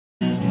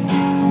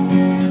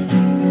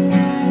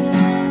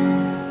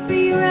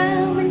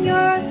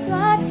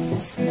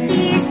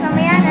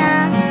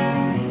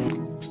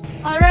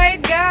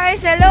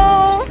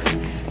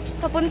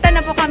papunta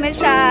na po kami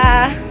sa...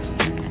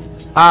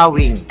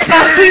 Pawing.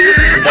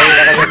 Dahil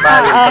na kami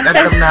pawing.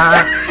 Pagkatap na...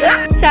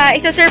 Sa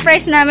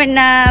isa-surprise namin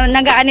na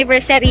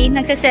nag-anniversary.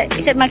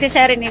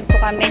 Magsa-serenade po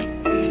kami.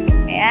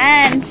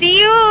 Ayan.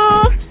 See you!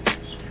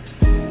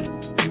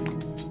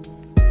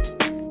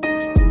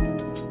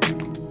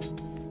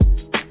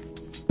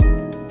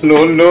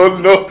 No, no,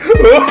 no.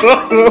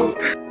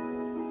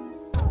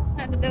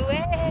 On the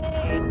way.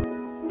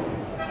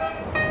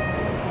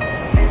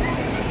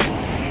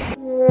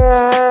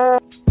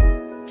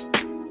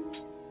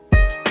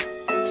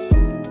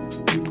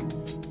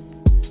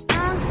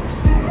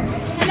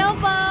 Hello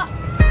po.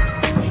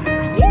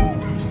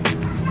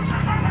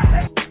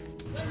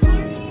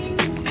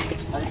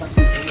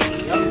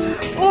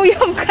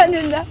 Uyam ka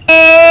nila.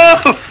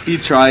 Oh, he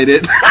tried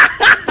it.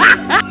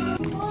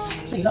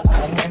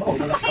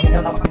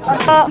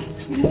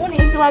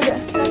 Iswaga.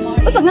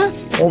 Uswag na.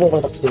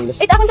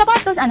 Ito akong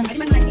sapatos. Ano?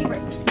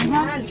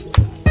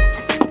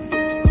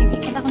 Sige,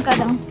 ito akong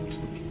kadang.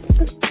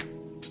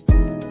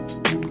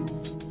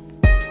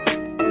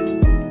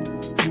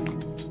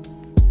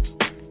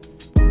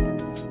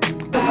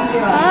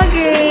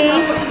 Okay.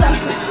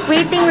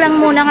 Waiting lang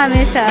muna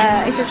kami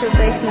sa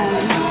isa-surprise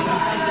namin.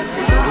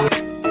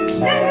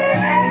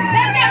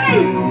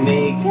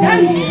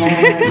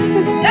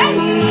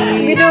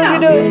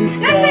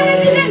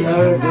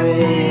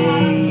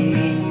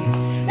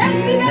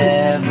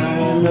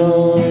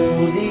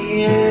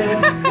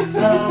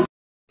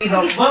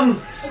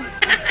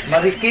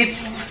 Marikit.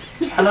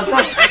 Ano to?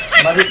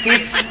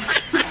 Marikit.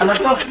 Ano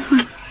to?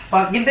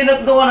 Pag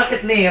gintinot doon na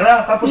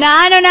kitnira. Tapos...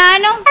 Na ano?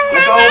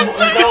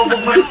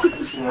 Nagkahubog man.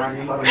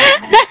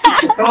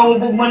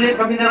 Nagkahubog man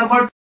kami na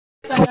raport.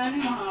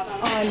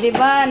 Oh, di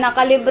ba?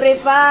 Nakalibre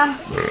pa.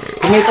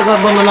 Kumita ka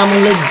ba na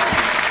namang leg?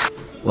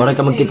 Wala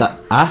ka magkita.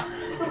 Ha?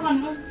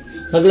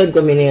 Nag-leg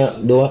kami niya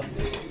doon.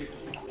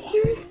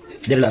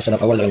 Dila sa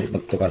nakawala lang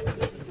magtukar.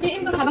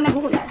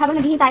 Habang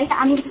naghihintay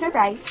sa aming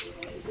surprise.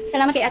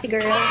 Salamat kay ate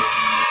girl.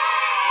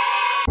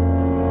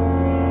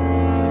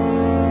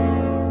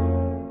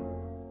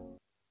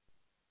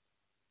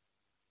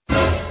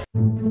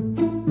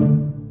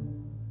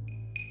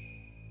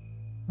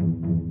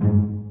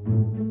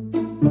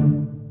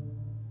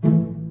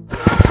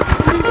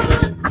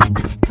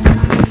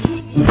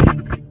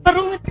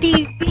 Parang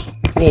TV.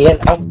 Yan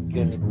ang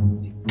unit.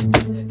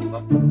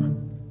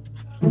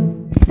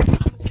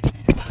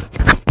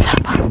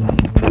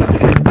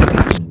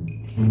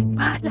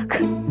 Bahala ka.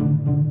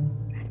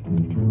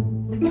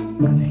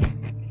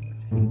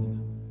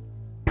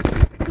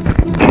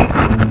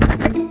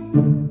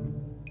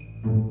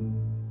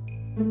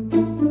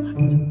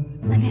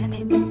 Ani.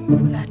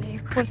 Wala na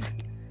yung full.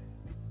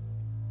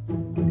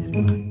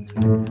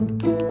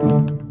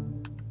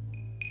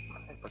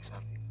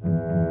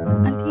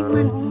 Anti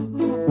man.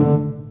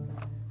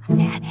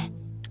 Ani.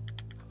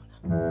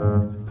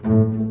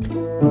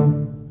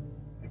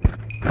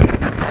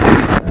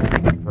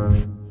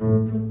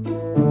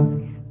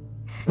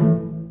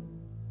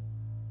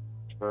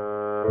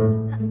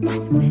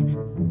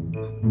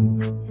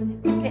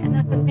 Kaya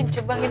natin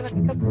video bangin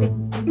magkape.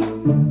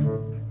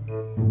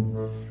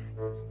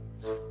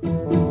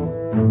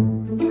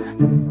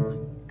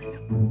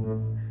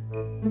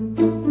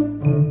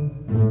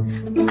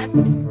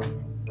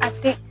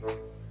 Ate,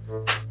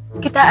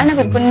 kita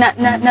agad po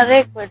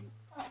na-record.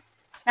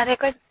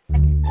 Na-record?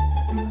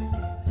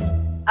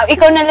 Oh,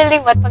 ikaw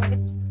naliliwat pag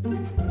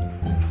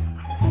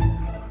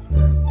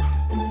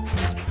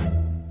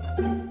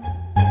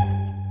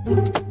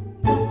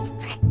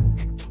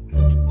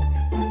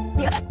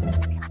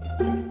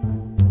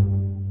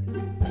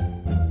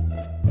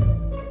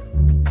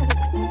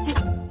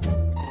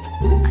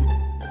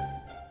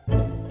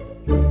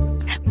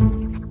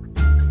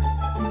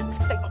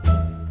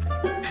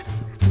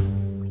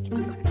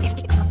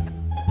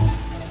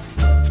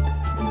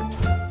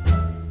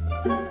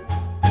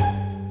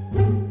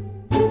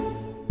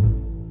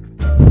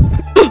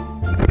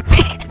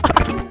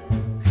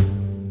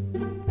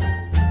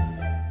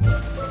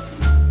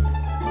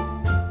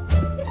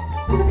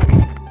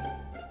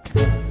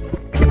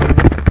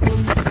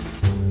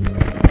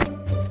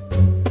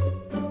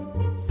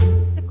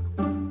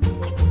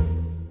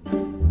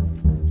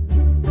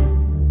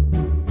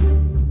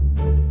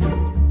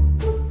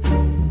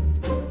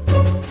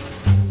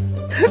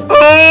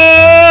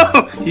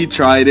Oh, he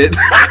tried it.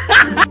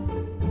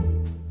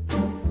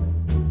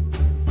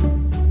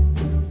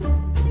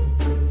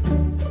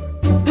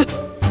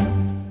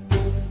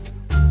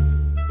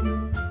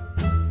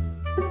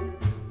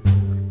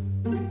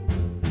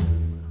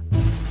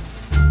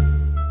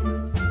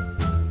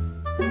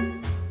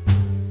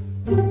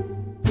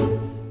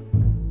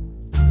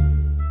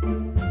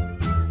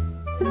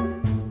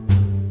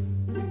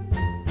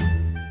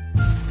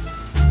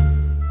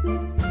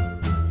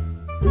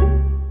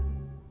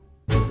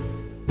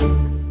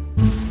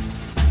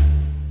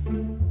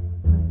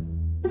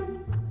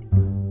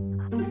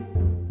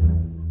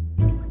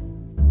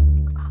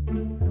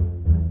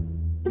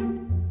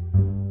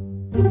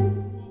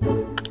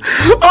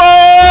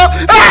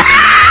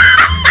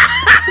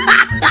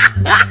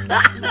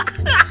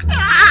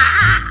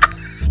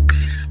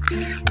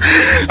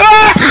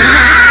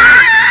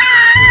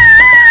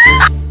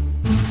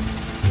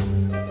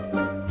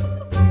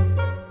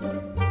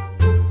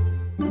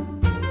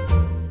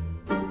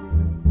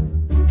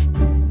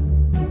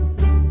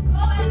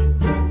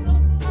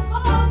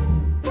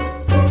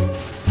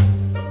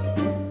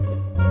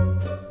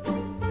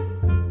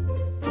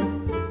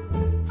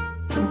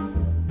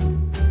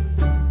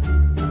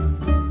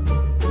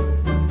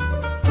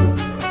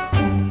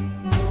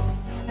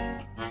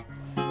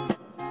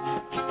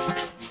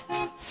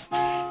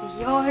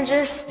 You're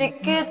just too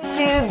good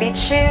to be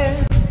true.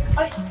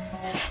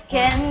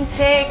 Can't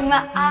take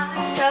my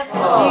eyes off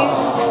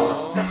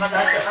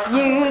of you.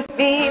 You'd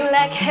be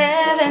like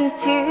heaven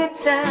to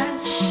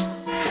touch.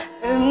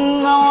 I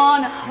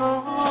wanna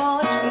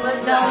hold you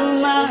so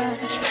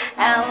much.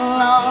 How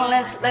long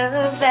as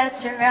love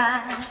that's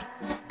right.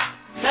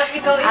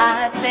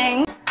 I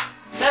think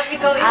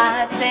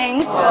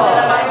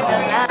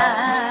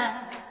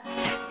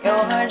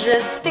you're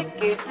just too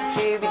good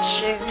to be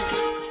true.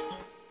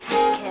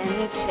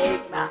 Can't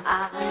take my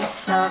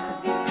eyes off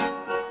of you.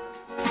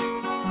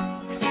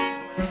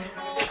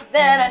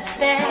 That I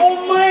stand. Oh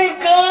my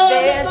God!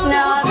 There's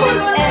nothing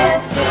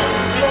else to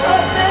do.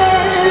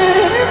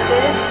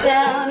 The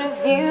sound of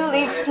you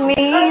leaves me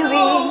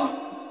weak.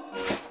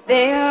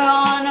 There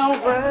are no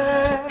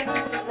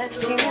words left to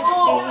speak.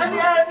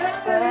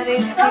 But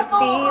if you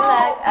feel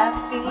like I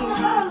feel,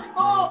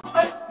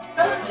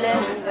 just let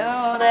me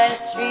know that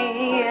it's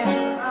real.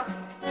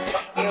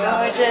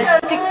 You're just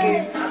too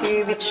good to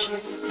be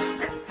true.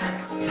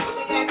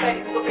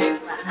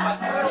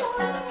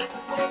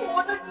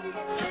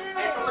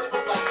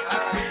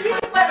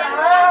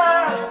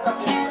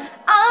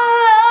 I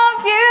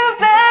love you,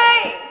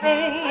 baby,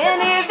 and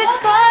if it's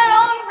quite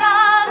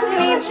alright, I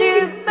need you,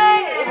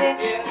 baby,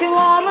 to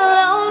warm a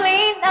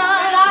lonely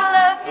night. I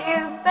love you,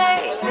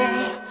 baby,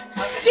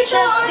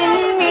 trust in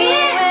me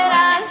when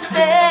I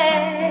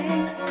say,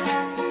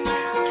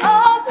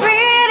 oh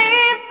pretty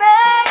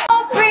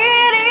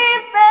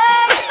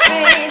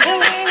baby,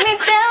 don't leave me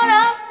down, I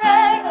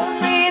pray. Oh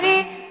pretty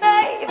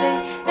baby,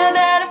 now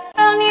that I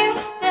found you,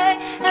 stay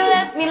and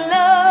let me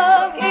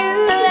love you,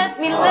 let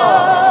me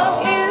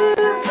love you,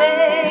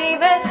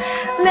 baby,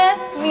 let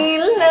me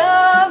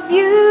love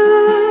you.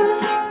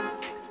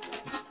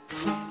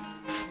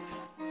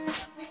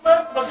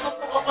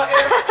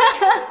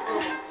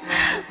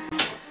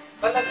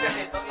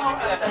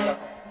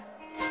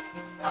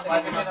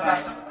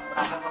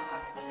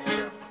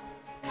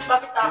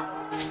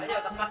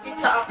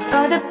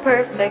 You're the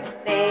perfect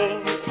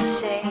thing to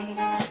say,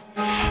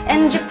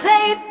 and you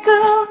play it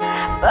cool,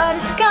 but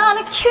it's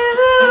kinda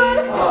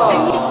cute.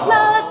 When you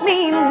smile at me,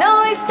 you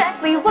know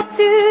exactly what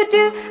to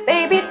do.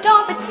 Baby,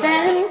 don't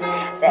pretend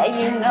that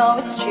you know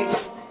it's true,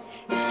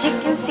 'cause you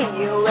can see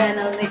you when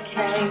I look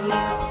at you.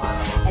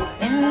 And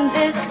in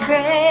this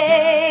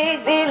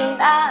crazy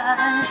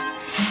life,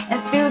 and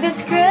through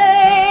this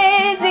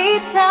crazy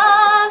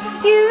time,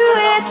 it's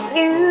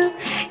you,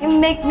 you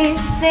make me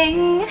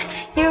sing.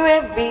 You're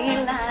every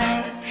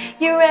line,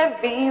 you're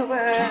every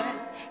word,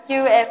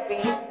 you're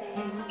everything.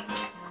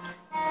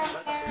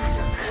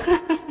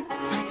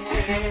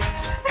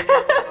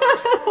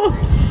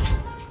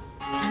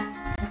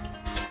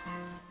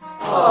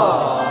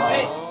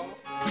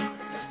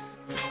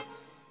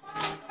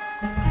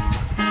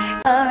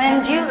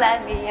 And you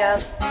light me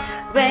up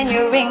when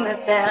you ring the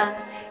bell.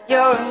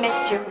 You're a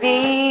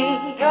mystery,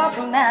 you're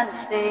from outer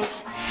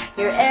space.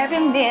 You're every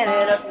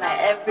minute of my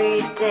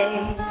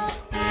everyday.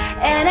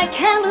 And I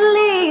can't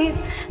believe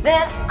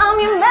that I'm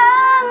your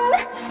man,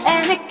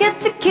 and I get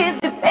to kiss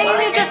you,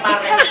 baby, just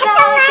because I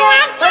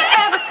get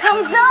whatever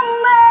comes our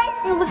way.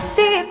 You will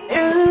see it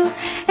through,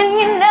 and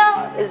you know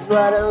is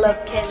what a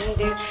love can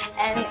do.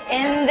 And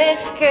in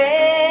this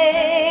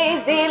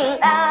crazy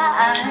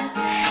life,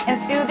 and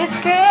through this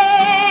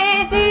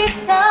crazy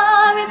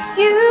time, it's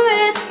you,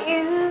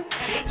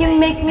 you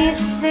make me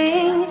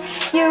sing.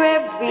 You're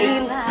every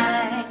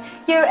line,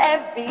 you're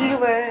every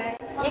word.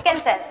 You can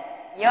tell it.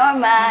 You're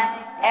my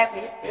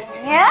everything,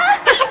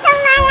 yeah?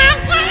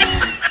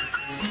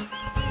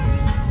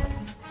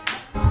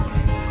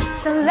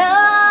 So la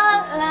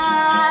la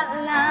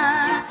la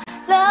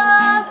la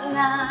la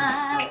la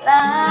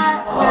la.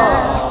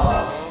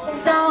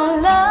 So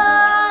la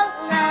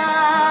la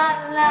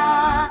la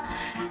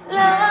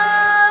la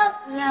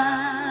la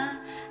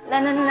la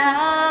la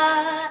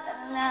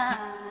la.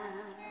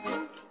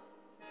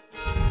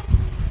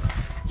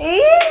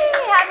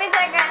 Happy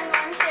second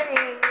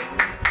monthsary.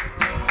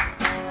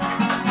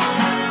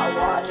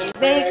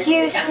 Make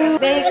you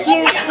smile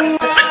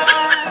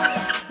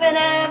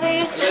whenever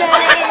you say,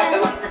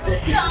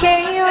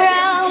 carry you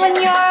around when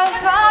you're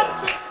across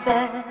the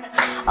bed.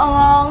 All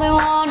I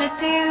wanna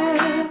do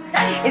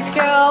is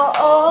grow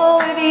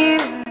old with you.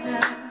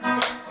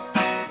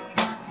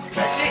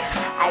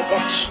 I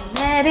got your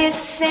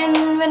medicine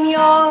when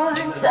your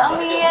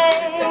tummy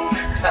aches.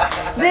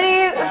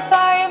 The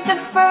fire of the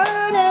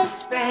furnace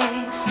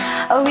breaks.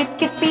 Oh, it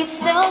could be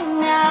so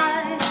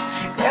nice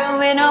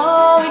growing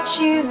old with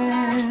you.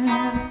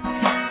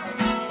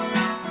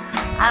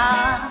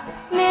 I'll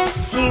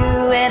miss you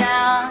and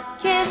I'll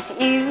kiss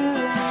you.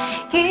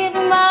 Give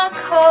my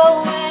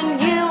cold when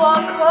you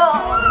are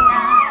cold.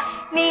 I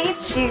need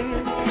you,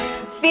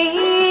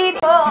 feed you.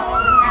 I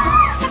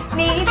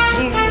need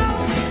you,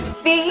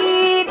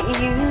 feed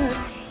you.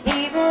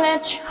 Even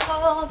let you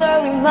hold the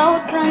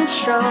remote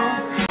control.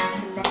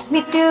 So let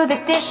me do the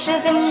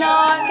dishes in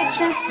our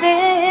kitchen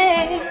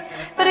sink.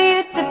 But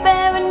you to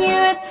bed when you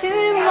had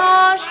too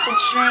much to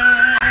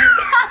drink.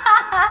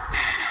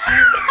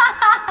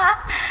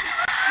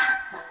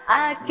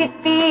 I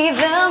could be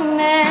the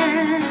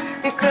man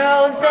who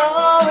grows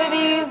old with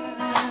you.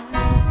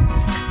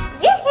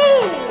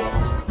 Yee-hee!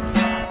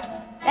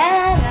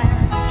 La-la.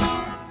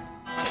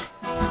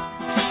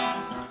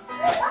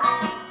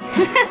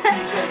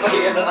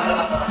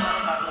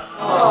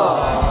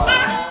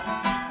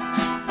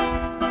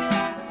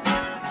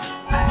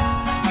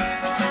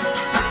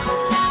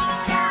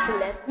 So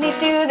let me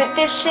do the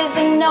dishes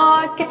in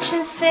our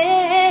kitchen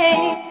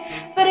sink,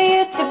 but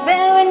you're too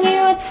bad when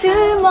you're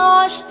too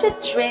much to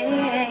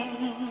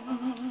drink.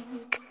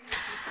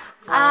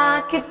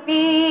 I could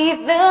be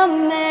the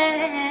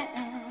man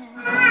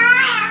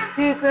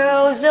who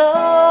grows old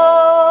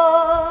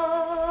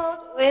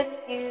with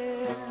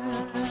you.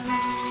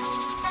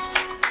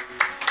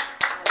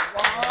 I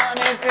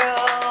wanna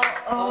grow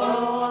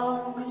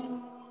old.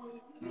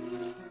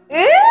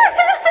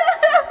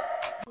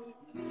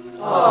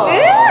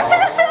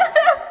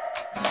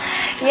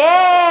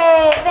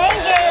 Yay! Thank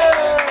you!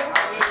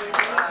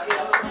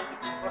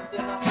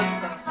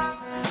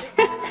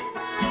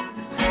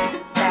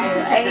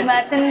 Tayo ay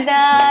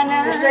matanda na,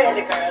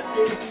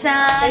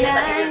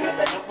 sana'y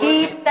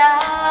di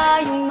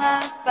tayong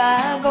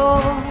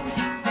magbago.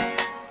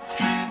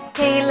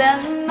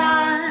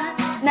 Kailanman,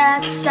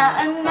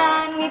 nasaan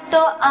man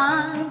ito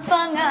ang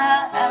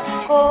pangarap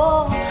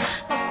ko.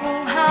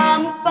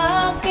 Makuha mo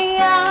pa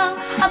kaya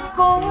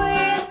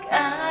ako'y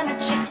agad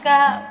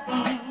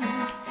tsikapin.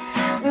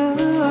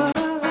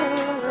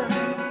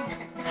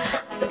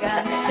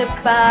 Hanggang sa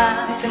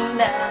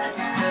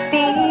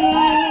pagkalati,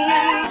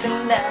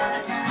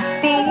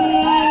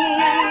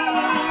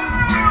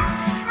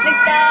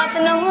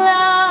 nagtatanong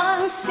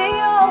lang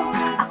sa'yo,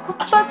 ako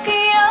pa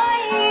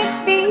kaya'y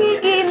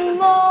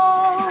ibigin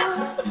mo?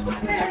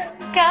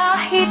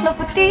 Kahit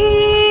maputi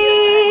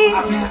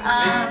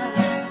ang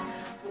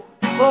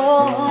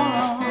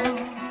buhok.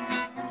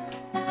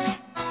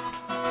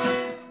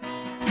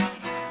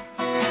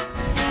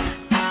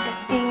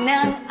 Pagdating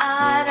ng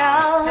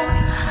araw,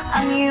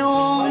 ang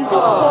iyong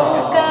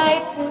buhok ay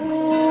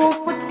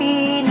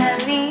puputi na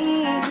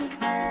rin.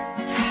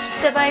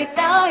 Sabay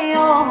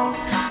tayo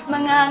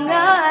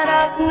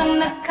mangangarap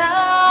ng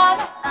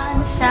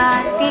nakaraan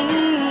sa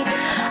atin.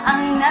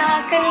 Ang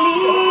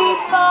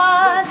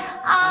nakalipas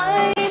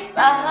ay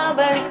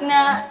babalik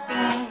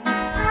natin.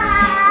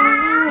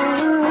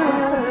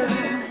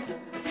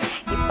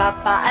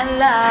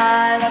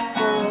 Ipapaalala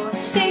ko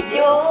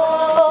sa'yo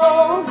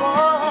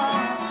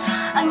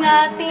ang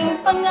ating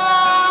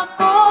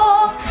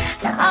pangako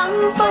na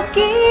ang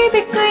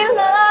pag-ibig ko'y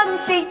lang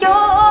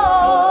sa'yo.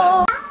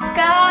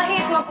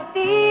 Kahit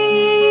maputi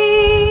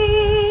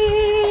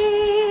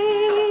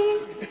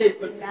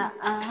na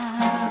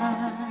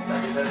ang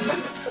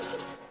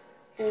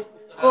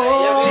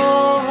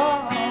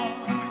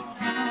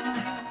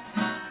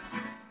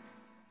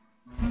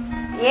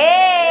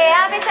yay!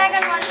 Happy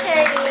second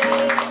monthsary!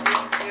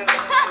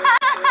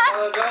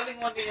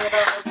 Galing mo din yung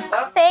ramon.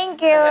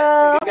 Thank you!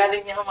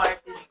 Galing niya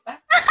artista.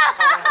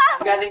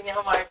 Galing niya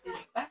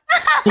artista.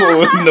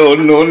 Oh, no,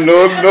 no,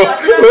 no, no.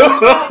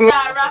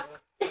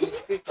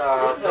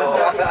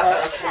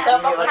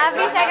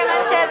 Happy second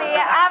monthsary!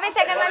 Happy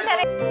second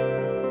monthsary!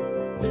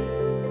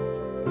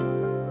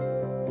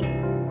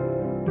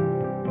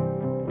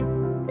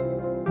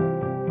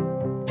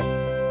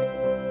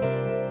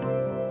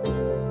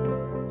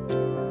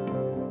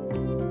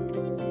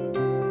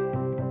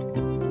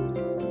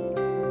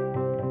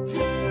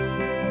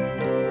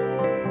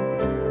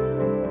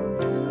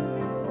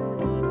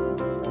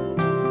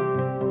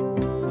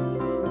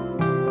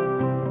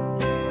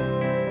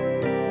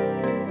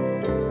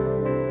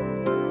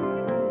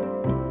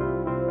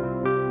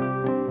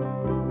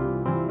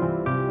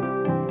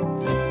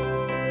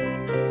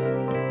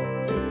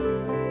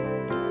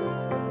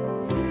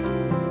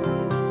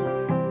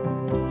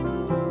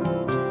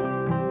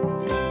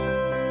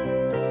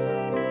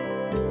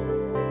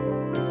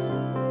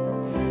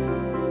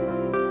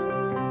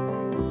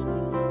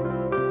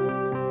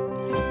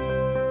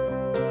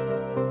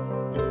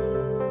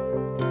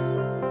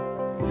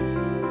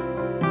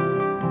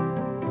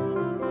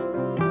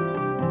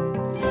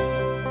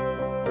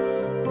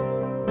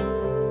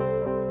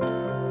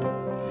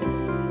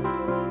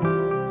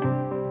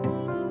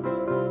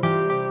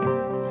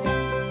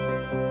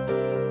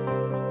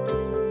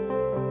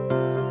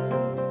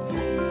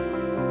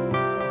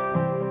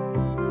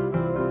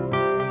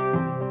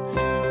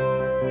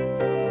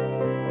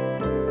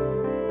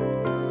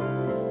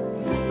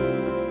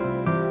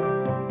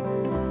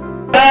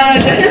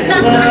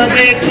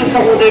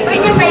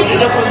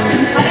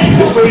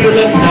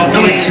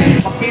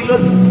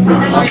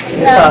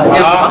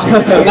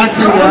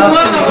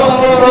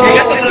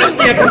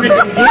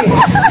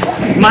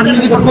 Mana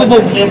di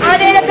kubog? Ada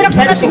yang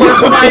terpaksa.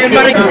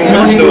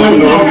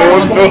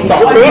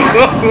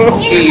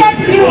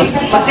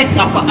 Pacit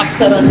apa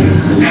aktaran?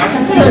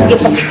 Dia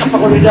pacit apa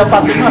kalau dia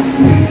patut mas?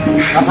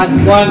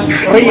 Kawan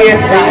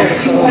Ries.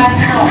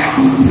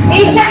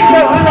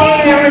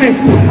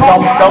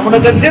 Kamu nak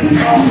ganjil?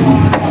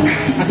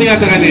 Masih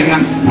nggak ganjil?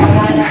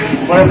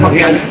 Boleh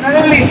pakai.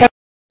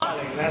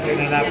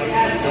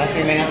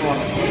 silingan mo.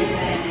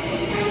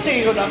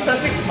 Siguro after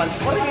 6 months,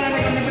 wala nga na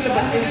kami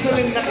bilabas,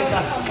 insulin na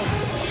kita.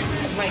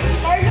 May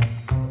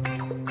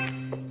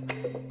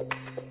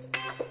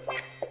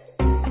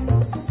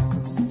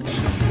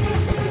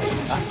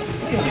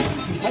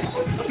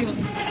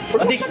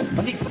Patik.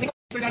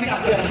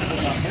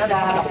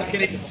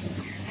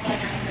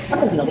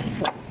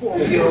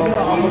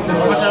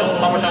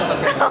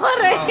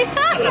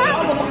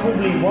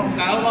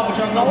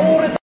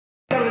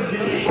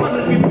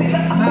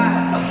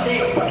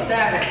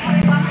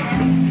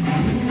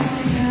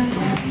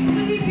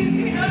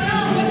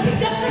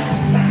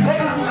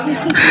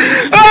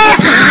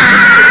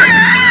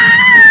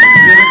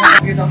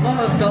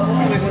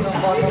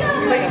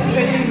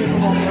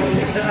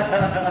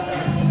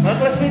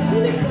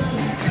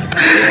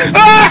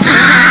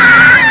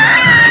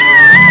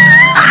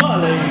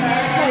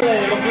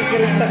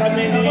 magkikirita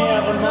kami ni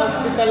ako na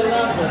hospital na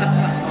ako.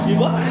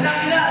 Diba?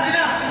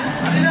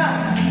 Alila!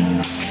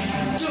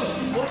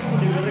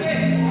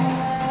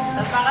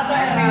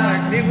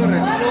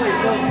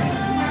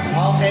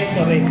 Okay,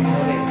 sorry.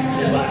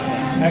 Diba?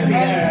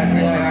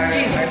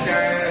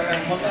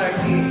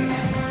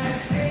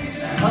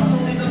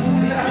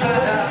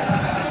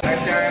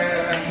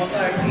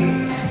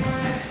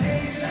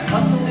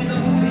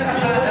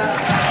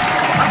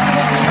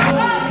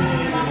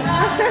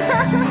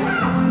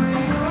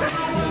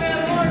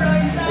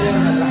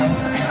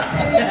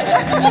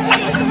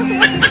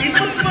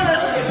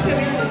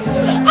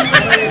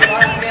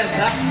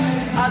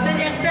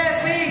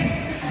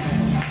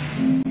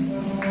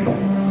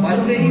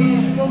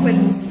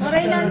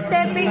 Okay lang,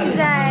 stepping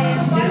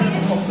dyan.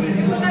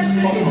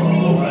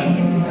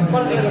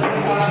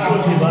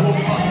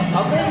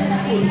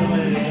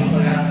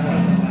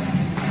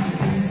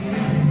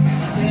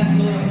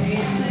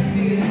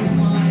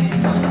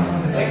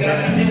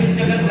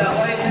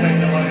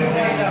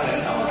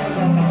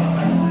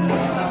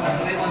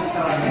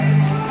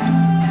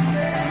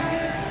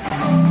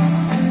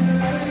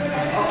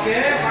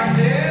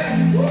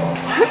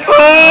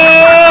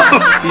 Oh!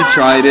 He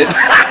tried it.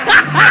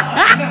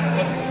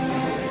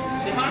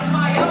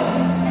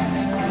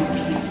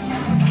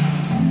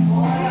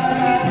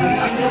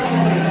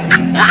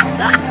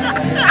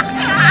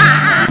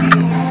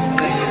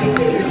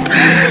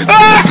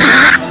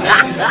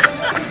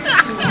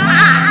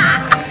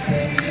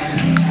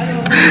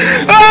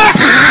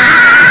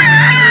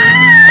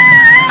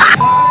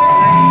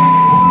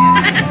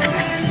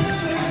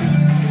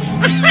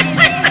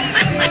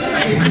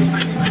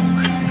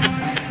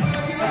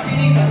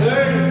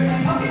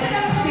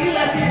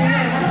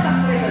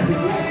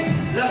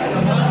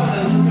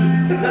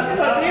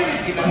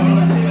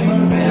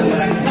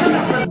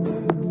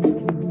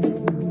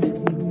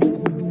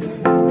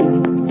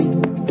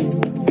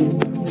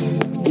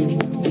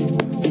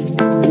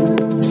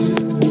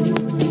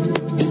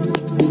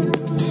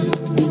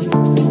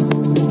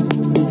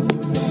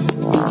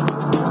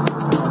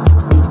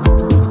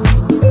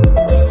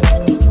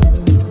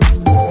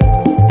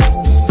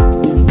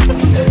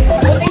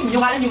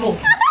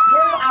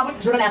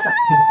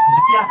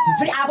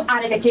 Jadi abot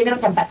ana kay Kevin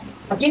ang tempat.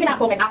 Pag Kevin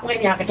ako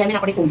niya, kay Kevin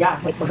ako ni Kuya,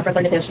 ko sa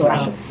fraternity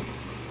restaurant.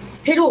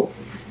 Hello.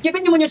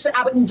 Kevin yung sa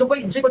abot ng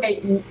joy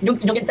kay yung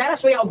entire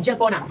suya of gel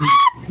po na.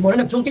 Mura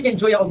nagchungkit yung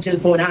joya of gel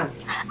po na.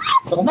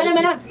 So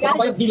mana.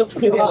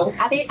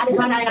 Ate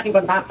Johanna ang aking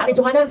kontak. Ate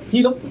Johanna,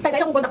 hilom. Tagay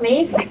akong kontak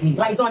ni.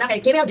 Raiso na kay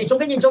Kevin di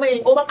chungkit yung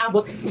joy umang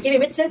abot. Kevin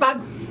with sel pag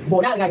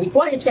bola nga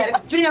gikuha yung chair.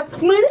 Actually na,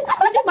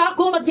 kasi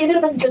ako mag-Kevin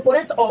ang gel po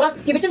na sa oma.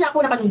 Kevin na ako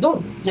nakanundong.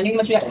 Nanging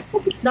man siya.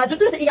 Nadyo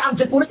to na sa iya ang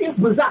gel po na sa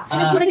bulsa.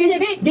 Kung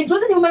naging ginso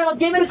sa mga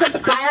mag-Kevin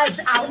kaya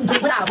ang gel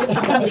po na abot.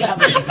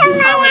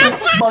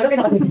 Bola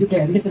kayo nakatagid yung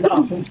Kevin. Kasi na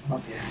ako.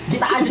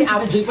 Kita aja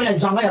abot gel po na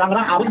jangan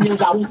rang abot gel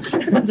jauh.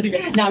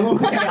 Nangu.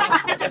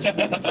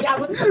 Di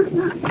abot.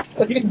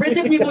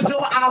 Bridget ni mo jo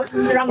abot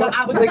rang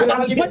abot gel.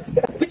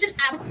 Bridget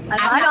abot.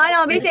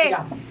 Ano, busy.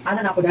 Ano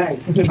na ako dahil?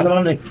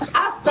 Ano na?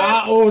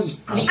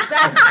 Taos!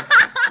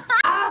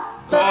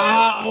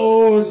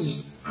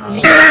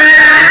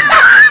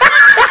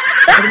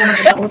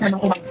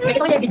 Kaya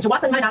ito yung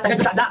bijuatan nga na,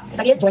 taga-juda,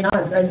 taga-join na.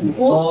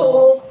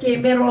 Okay,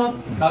 pero...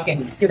 Okay.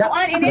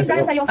 Ano, hindi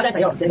siya sa'yo. Ano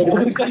sa'yo?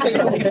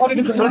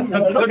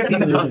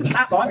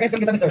 Ako?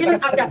 Kailan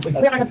ako dyan?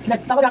 Kuya ka,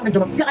 nagtawag ako ng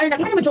Juma. Kuya ka,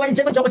 nakita niyo mo Juma, yung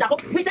Juma ako.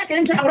 Wait,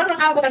 kailan siya, ang rang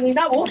abot ang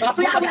inaw. So,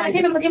 yung abot ang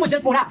timing, mag-imo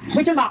dyan po na.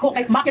 Wait, siya mako,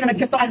 kay makina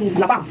naggasto ang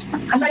lapang.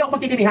 Asa ayaw ko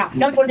magtitimiha.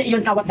 Gawin ko na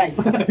iyon kawat dahil.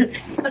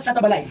 Sa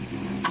tabalay.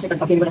 Asa ito,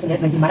 pagkili mo na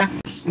sa mana.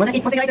 Mana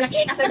ikpasiray sa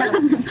nga, asa mana.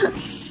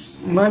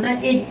 Mana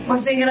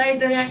ikpasiray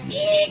sa nga,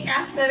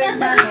 asa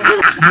mana.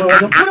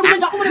 Muna mo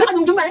dyan, ako muna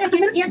anong Juma. Kaya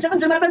iyan dyan,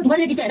 Juma,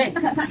 Tuhan yung kita.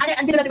 Ano,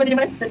 andi natin ba din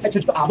sa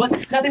church ko abot.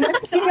 Natin naman,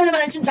 hindi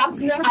naman ang jump.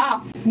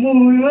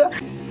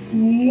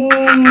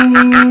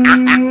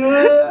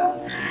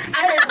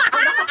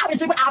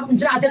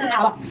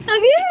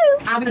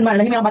 Abot naman,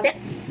 lagi mga batet.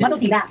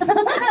 Matutina.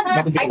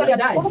 Ay, pala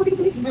dahil.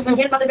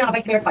 Yan, pasag nga ka,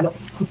 Vice Mayor Palo.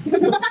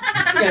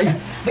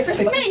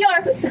 Mayor!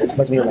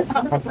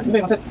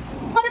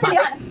 Ano na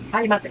yun?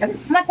 Ay, Mate.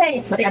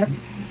 Mate ano?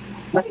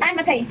 Mas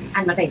matay.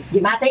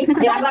 Gimatay.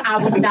 Dirang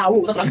abot daw.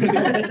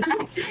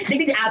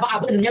 Hindi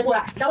abot niya ko.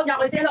 Tawag niya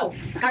ako si hello.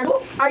 Carlo,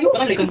 are you?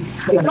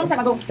 Long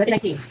time ago,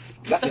 2019.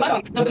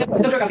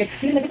 Doctor kami.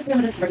 Hindi nag-isip niya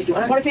ng barbecue.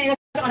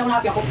 Ano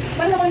happy ako?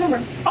 Wala ko number.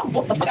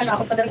 Basta na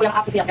ako sa ko yung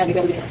happy tiyak kaya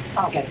bigyan.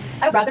 Okay.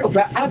 I'm a brother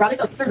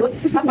or sister Ruth.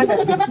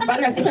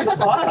 Brother and sister Ruth.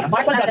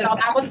 Mark ko lang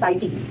ako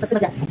society. Basta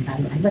madya.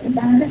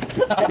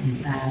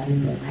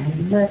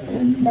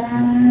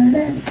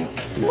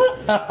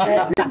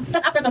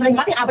 Tapos after kasi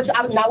mati abot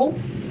sa abot nawong.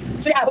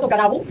 So abot og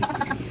kanawong.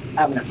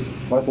 Na.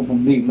 Wala ko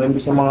problema. May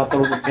bisa mga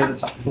tulog kayo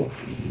sakto.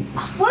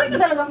 Wala ko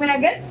talaga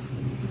minagets.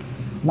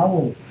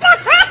 Nawong.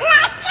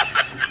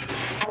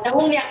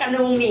 Nawong niya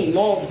kanong ni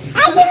mo.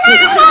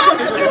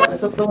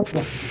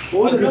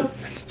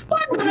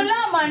 Paano ko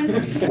nalaman?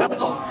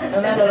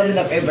 Nalaman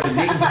na kay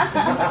Barding.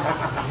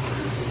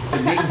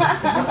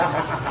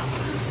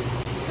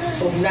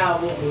 Kung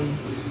nawong.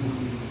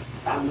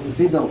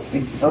 Dito,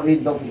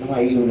 dito, mga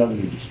ilo lang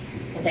dito.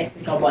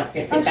 Text ko boss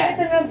 50 Ang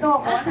pesos. sasagot ko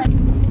ako.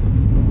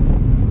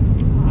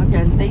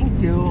 Again, thank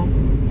you.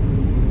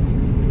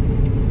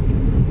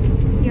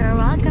 You're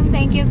welcome.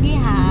 Thank you,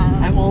 Gihab.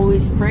 I'm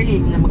always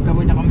praying na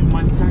magkaroon na kami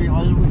monthsary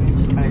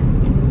always. Ay,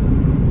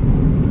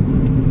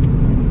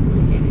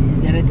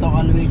 dirito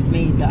always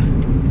made ah.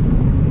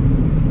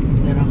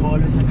 Dira ko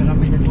always ang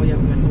kami ng kuya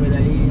mga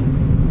swelay.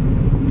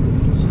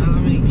 Sana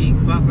may gig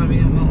pa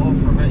kami yung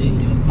ma-offer ka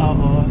inyo.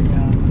 Oo,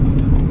 yeah.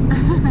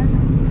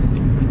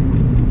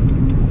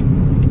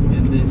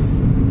 In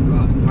this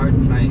hard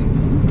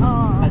times.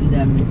 Oo.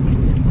 Pandemic.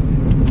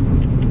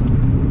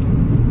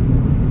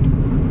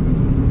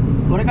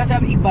 Wala ka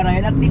sabi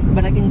ibarayan, at least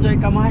ba nag-enjoy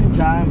ka man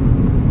dyan?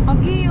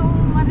 Okay,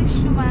 maris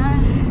man.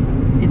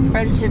 It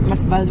friendship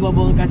mas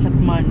valuable ka sa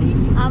money.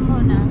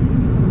 Amo na.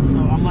 So,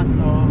 amat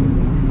to,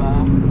 diba?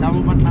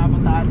 Damo pa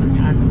tapos taatan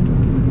yung ano,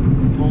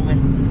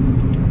 moments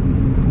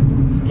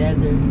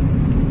together.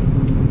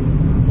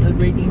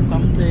 Celebrating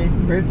something,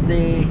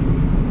 birthday,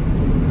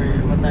 or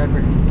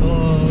whatever.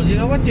 Oh, you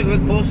know what? You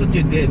could post what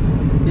you did.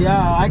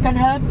 Yeah, I can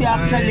help you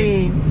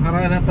actually. Ay,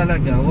 harana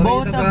talaga. Wala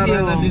Both yung of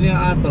nag-harana you. din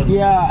yung aton.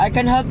 Yeah, I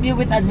can help you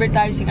with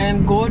advertising. I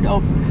am good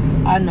of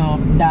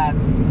that.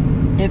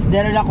 If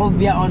there la ko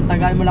biya on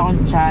tagal mo lang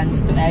akong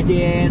chance to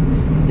edit,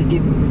 to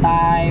give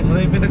time.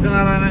 Wala yung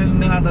pinag-harana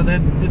ng aton.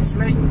 It's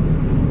like,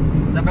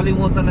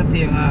 nakalimutan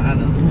natin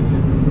yung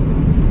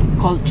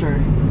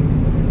Culture.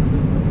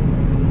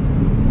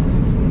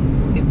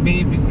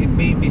 it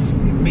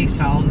may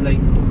sound like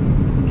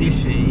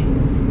cliche,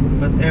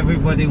 but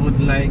everybody would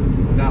like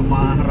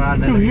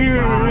maharana To hear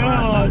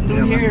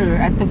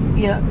and to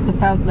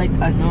felt like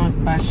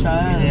special.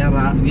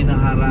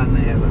 ginaharana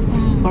era.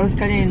 Course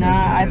kanina,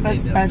 I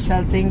felt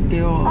special, thank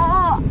you.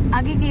 Oo,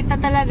 agi kita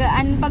talaga.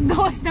 Ang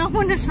paggawas na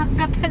mo na siya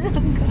ka talaga.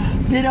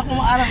 Hindi na ko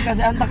maaram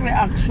kasi antak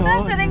reaction.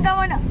 Nasa rin ka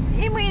mo na,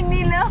 imoy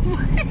nila.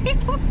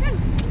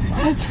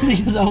 Hindi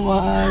ka sa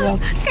maaram.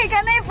 Kay ka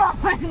na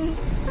ipaman.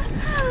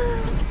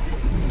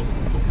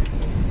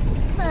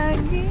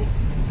 Agi.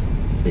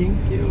 Thank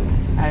you.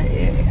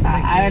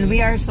 And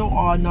we are so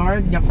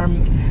honored na from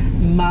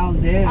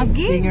Maldives.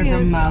 Again, Singer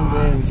from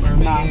Maldives. For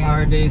making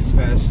our day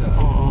special.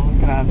 Oo,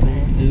 grabe.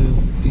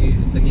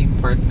 Naging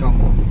part ka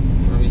mo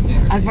for making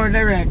our And day. for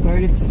the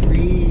record, it's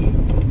free.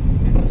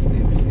 It's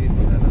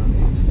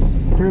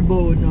Pro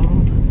bono.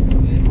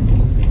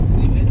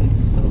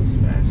 it's so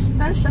special.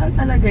 Special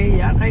talaga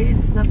iya. Kaya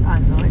it's not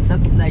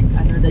like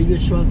the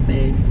usual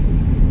thing.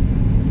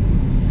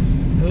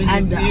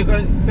 I mean,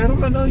 And, pero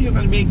you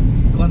can make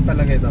con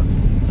talaga ito.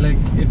 Like,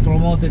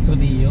 i-promote it to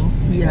Neo.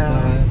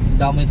 Yeah.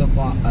 Damo ito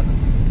po,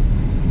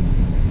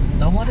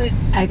 damo rin.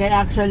 I can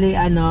actually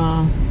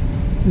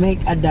make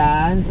a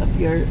dance of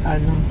your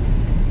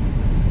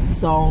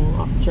song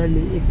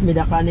actually if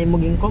mida ka na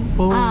maging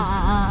compose.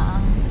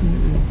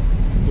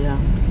 Yeah.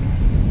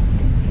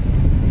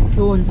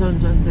 Soon.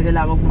 Sige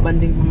lang,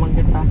 magbabanding pa man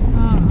kita.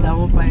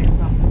 Damo pa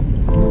ito.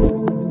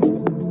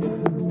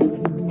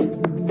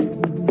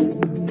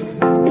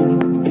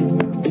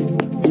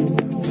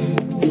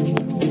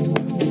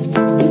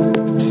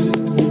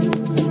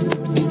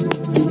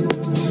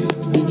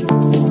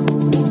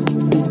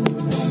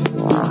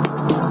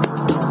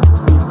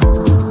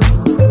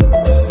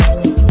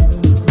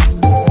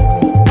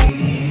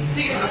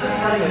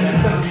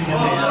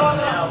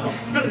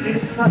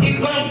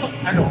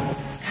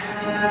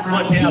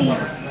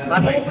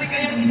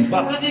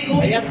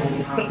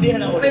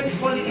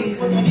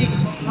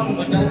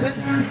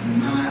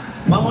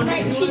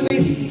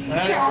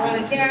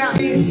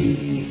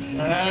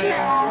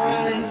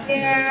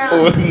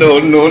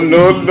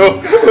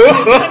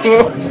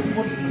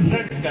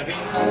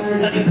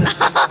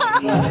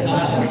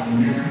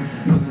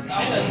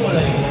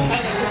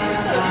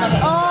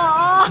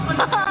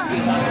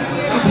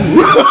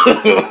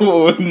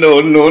 Oh, no.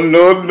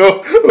 Oh, no.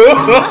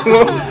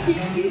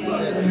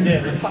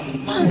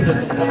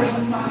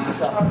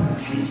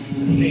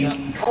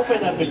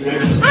 Open up it.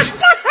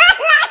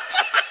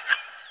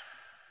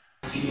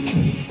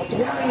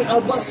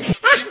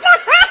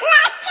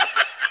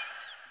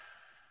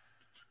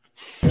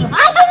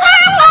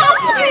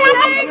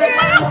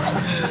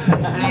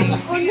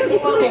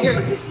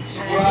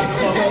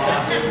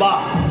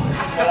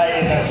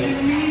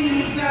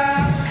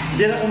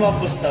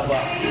 mapusta ba?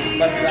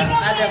 Basta,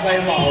 ada ba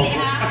yung maubos?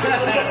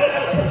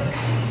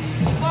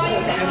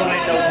 Ang mga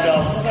daw-daw,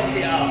 kasi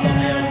ako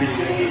ngayon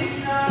bilhin.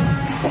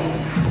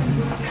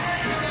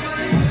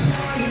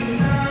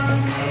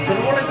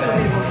 Pero wala ka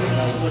rin mo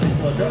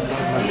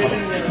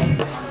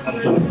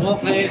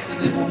okay,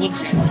 saan yung mumut?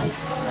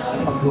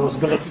 Pag-gawas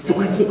ka lang si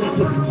Tuyo.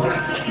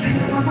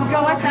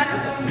 Paggawas ha?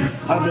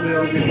 Ano na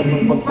yung kita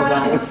ng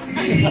pagpagawas?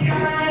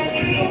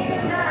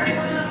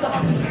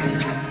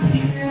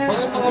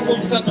 Mga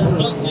buksa ng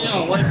vlog niya,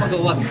 why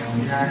pagawas?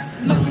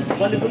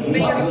 Volleyball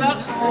player lang?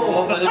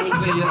 Oo, volleyball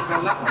player ka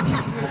lang.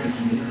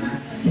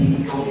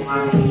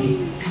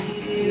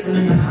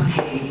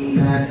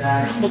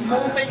 Mas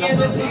mamay niya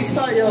rin yung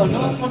isa yun,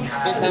 no?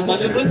 Sa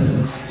volleyball,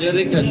 yun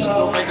ka,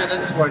 mamay ka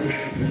ng sport.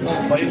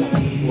 Ba yun?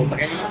 Buta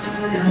kayo.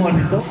 Kumuha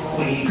nito?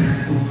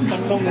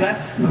 Pantong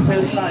rest?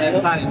 Sa'yo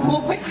sa'yo? Sa'yo.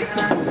 Bupay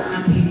dito.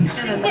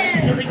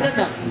 Yun ka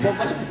na.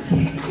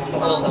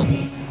 Oo.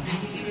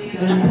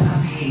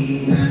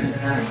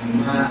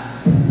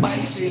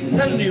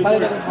 Saan niyo?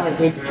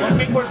 One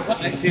big word ba?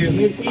 I see you.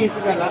 Easy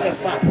ka lang.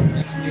 Pa.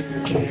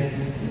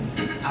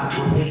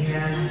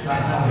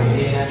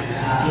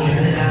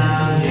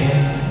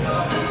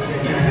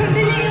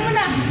 Dilingin mo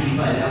na.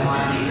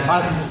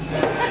 Pass.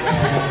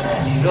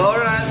 Go,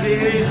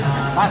 Randy!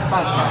 Pass,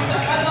 pass, pass.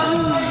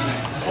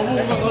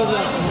 Umuha ko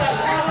dyan.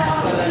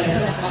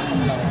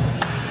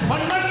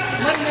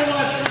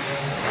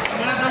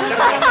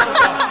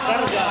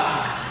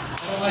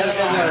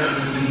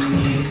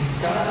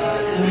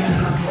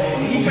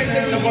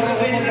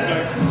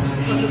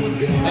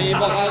 May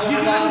iba ka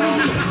nung parang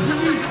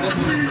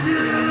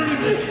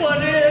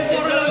pwede,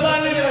 puro laban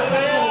nila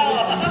kaya ano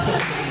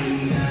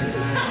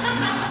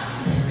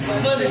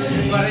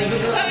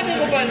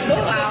mo ba ito?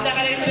 Sa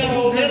kanina yung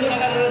Homer, sa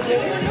kanina yung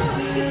Joyce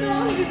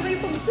Hindi ba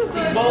yung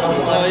pagsugal?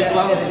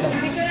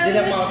 Di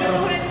na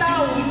makakaroon.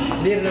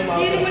 Di na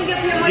makakaroon.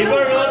 Di ba,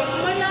 Rod?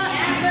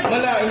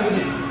 Malaking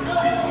gulit.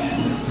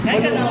 Kaya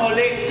ka na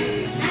ulit.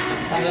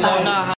 Ano na